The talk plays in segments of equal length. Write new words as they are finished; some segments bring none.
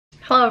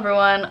Hello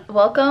everyone,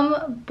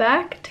 welcome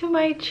back to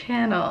my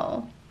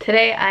channel.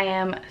 Today I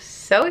am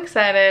so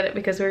excited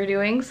because we're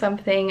doing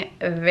something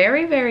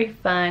very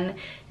fun,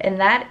 and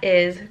that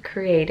is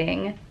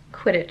creating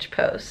Quidditch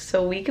posts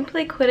so we can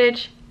play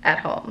Quidditch at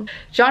home.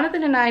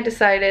 Jonathan and I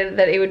decided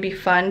that it would be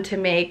fun to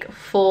make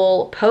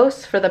full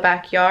posts for the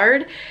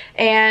backyard,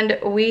 and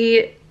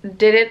we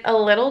did it a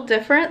little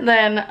different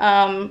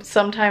than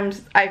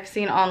sometimes I've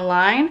seen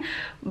online,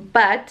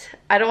 but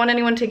I don't want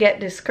anyone to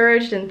get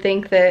discouraged and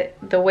think that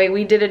the way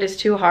we did it is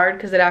too hard,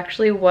 because it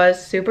actually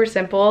was super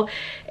simple.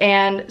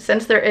 And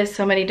since there is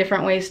so many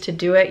different ways to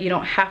do it, you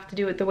don't have to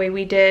do it the way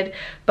we did,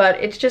 but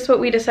it's just what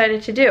we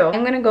decided to do.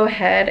 I'm gonna go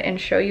ahead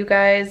and show you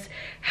guys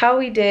how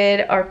we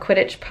did our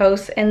Quidditch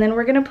posts, and then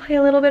we're gonna play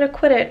a little bit of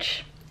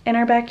Quidditch in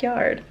our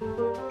backyard.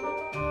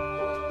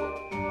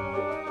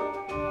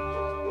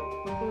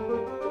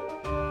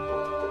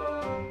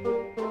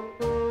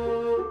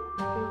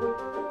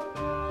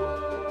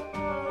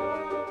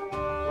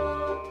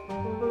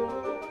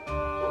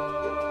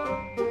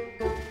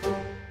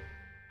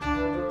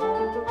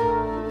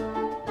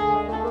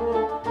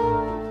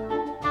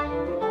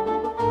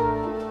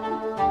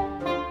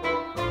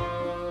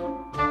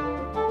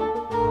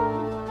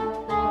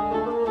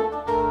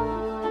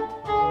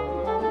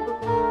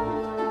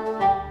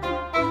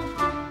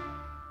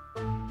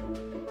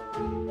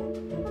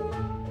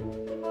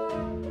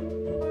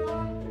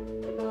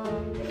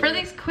 For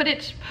these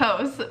Quidditch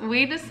posts,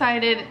 we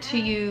decided to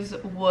use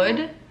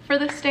wood for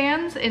the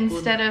stands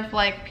instead of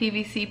like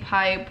PVC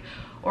pipe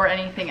or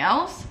anything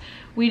else.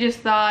 We just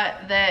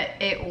thought that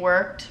it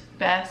worked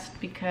best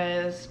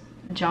because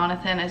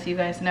Jonathan, as you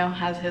guys know,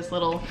 has his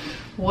little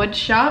wood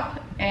shop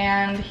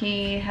and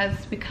he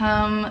has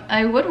become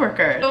a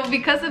woodworker. So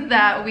because of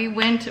that, we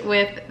went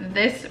with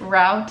this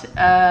route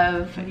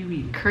of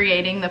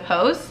creating the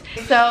posts.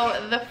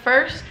 So the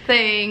first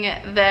thing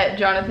that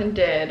Jonathan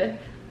did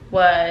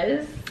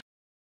was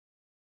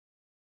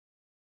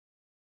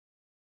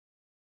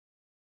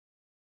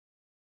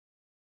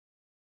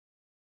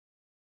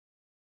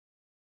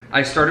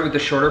I started with the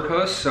shorter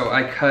posts, so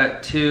I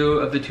cut two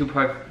of the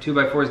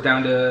 2x4s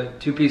down to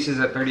 2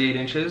 pieces at 38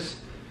 inches.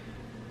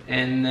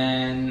 And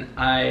then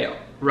I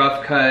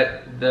rough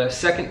cut the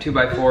second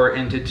 2x4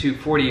 into 2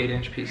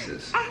 48-inch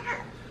pieces.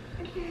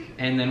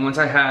 And then once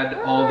I had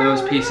all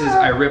those pieces,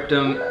 I ripped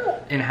them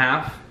in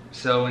half.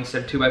 So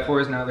instead of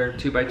 2x4s, now they're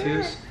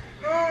 2x2s.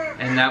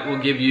 And that will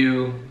give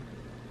you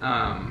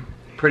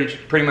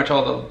pretty much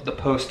all the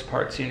post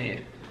parts you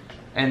need.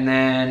 And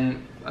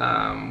then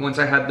once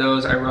I had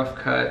those, I rough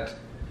cut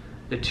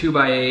the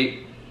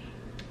 2x8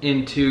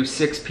 into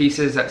 6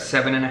 pieces at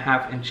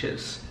 7.5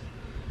 inches.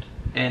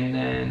 And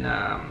then,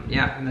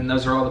 yeah, and then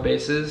those are all the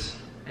bases.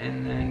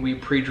 And then we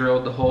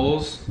pre-drilled the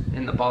holes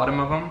in the bottom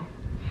of them.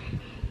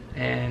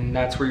 And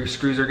that's where your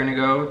screws are gonna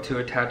go to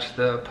attach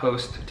the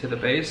post to the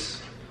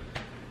base.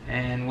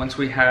 And once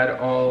we had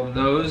all of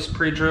those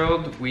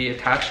pre-drilled, we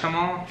attached them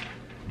all.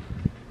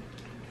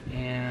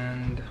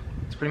 And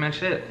that's pretty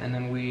much it. And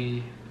then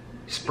we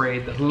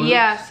sprayed the hula hoops.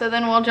 Yeah, so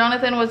then while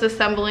Jonathan was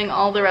assembling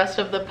all the rest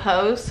of the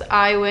posts,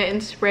 I went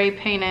and spray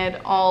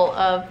painted all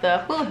of the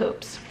hula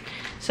hoops.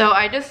 So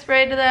I just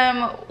sprayed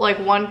them like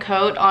one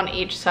coat on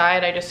each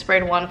side. I just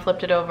sprayed one,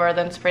 flipped it over,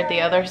 then sprayed the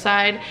other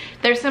side.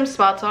 There's some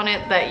spots on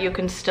it that you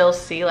can still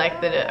see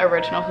like the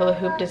original hula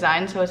hoop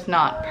design, so it's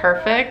not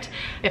perfect.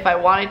 If I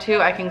wanted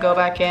to, I can go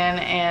back in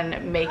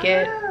and make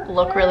it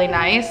look really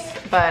nice,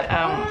 but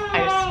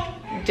I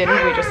just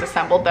didn't. We just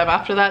assembled them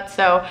after that.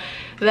 So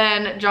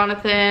then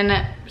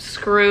Jonathan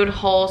screwed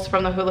holes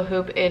from the hula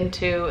hoop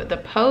into the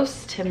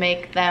posts to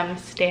make them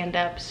stand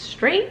up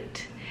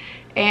straight.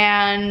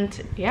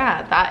 And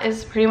yeah, that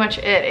is pretty much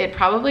it. It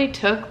probably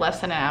took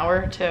less than an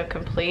hour to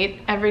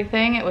complete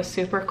everything. It was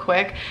super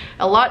quick,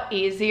 a lot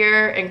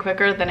easier and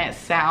quicker than it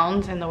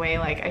sounds in the way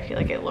like I feel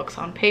like it looks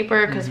on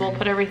paper, because we'll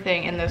put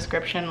everything in the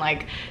description,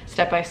 like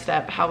step by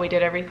step how we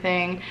did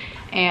everything.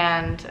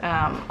 And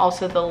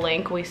also the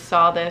link, we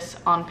saw this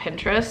on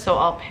Pinterest, so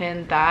I'll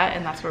pin that,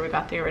 and that's where we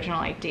got the original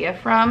idea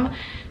from,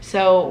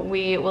 so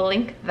we will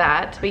link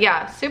that. But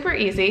yeah, super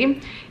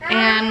easy.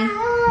 And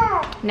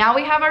now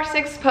we have our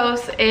 6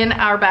 posts in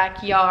our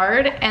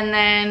backyard, and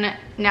then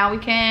now we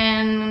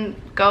can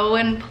go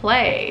and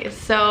play.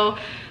 So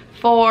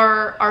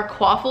for our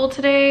quaffle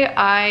today,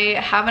 I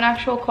have an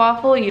actual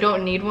quaffle. You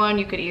don't need one.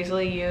 You could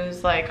easily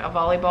use like a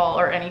volleyball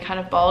or any kind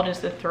of ball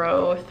just to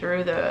throw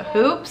through the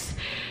hoops.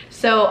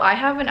 So I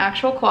have an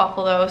actual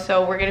quaffle though,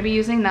 so we're gonna be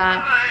using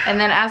that. And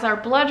then as our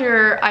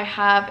bludger, I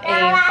have a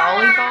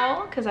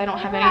volleyball because I don't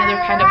have any other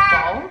kind of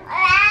ball.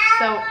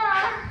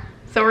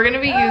 So we're gonna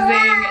be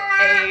using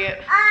a,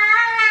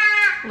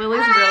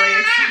 Lily's really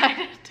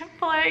excited to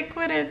play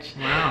Quidditch.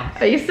 Wow.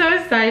 Are you so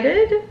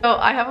excited? So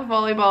I have a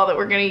volleyball that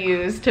we're gonna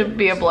use to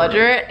be a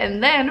bludger.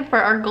 And then for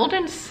our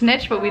golden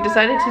snitch, what we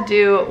decided to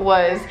do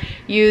was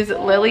use,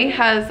 Lily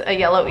has a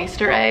yellow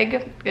Easter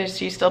egg because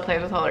she still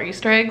plays with all her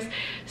Easter eggs.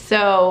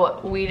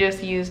 So we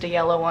just used a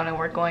yellow one, and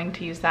we're going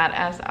to use that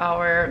as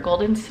our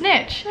golden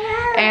snitch.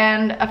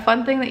 And a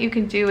fun thing that you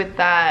can do with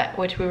that,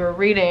 which we were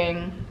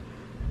reading,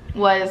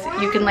 was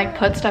you can like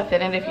put stuff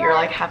in it if you're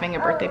like having a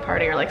birthday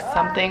party or like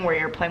something where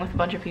you're playing with a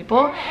bunch of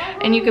people,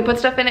 and you can put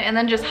stuff in it and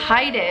then just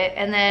hide it,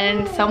 and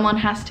then someone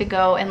has to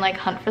go and like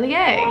hunt for the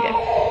egg.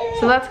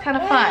 So that's kind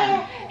of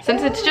fun.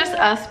 Since it's just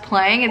us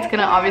playing, it's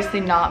gonna obviously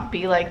not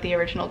be like the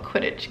original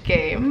Quidditch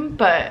game,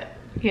 but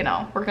you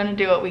know, we're gonna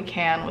do what we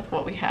can with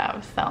what we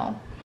have, so.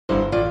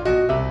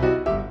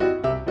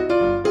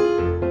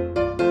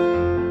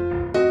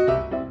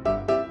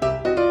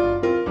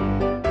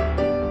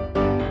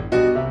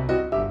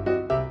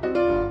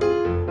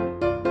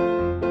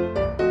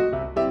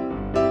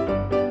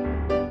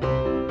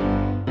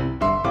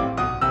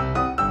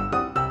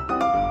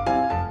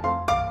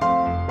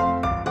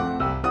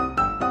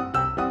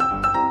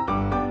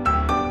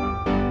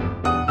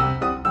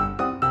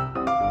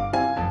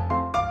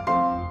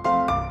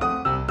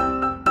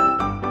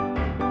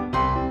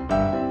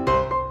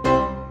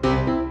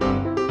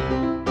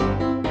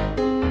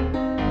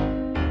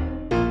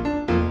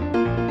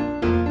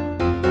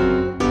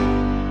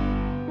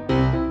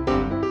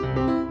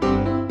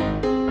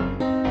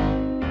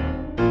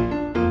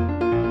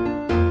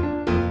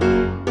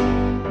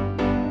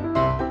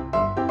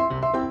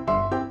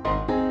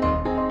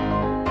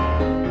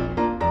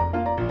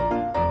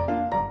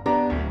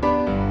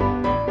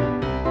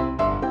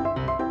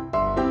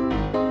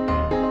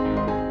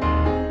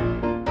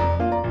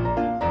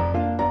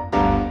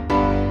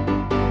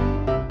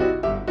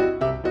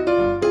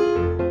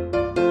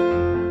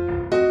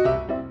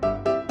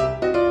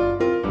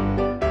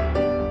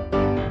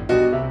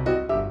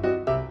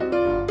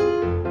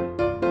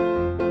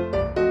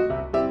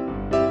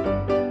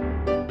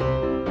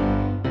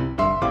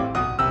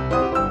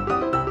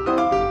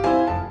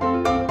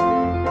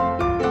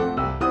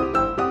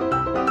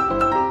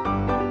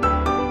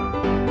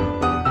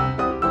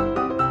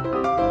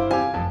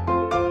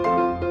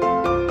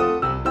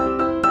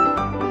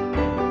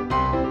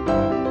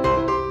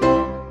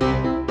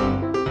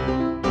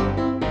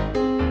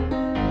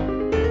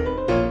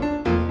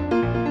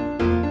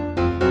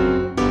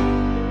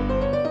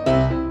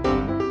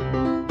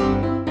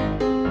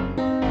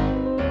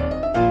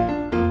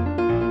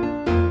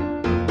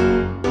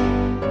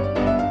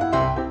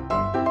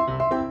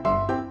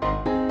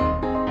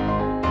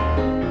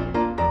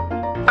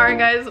 Alright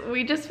guys,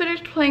 we just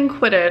finished playing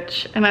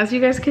Quidditch, and as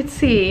you guys could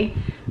see,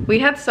 we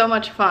had so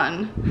much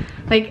fun.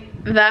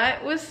 Like,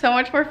 that was so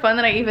much more fun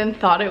than I even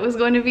thought it was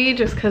going to be,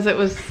 just because it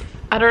was,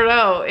 I don't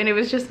know, and it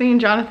was just me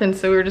and Jonathan,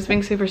 so we were just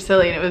being super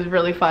silly, and it was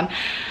really fun.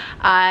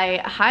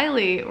 I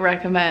highly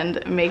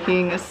recommend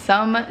making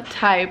some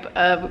type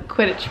of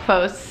Quidditch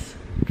posts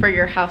for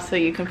your house so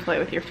you can play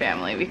with your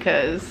family,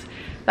 because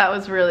that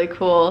was really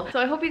cool. So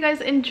I hope you guys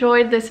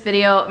enjoyed this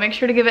video. Make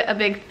sure to give it a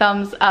big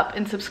thumbs up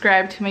and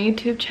subscribe to my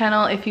YouTube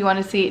channel if you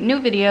want to see new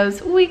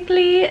videos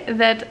weekly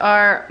that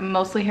are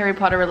mostly Harry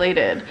Potter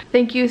related.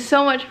 Thank you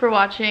so much for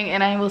watching,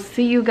 and I will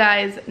see you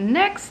guys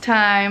next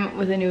time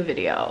with a new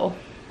video.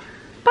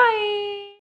 Bye!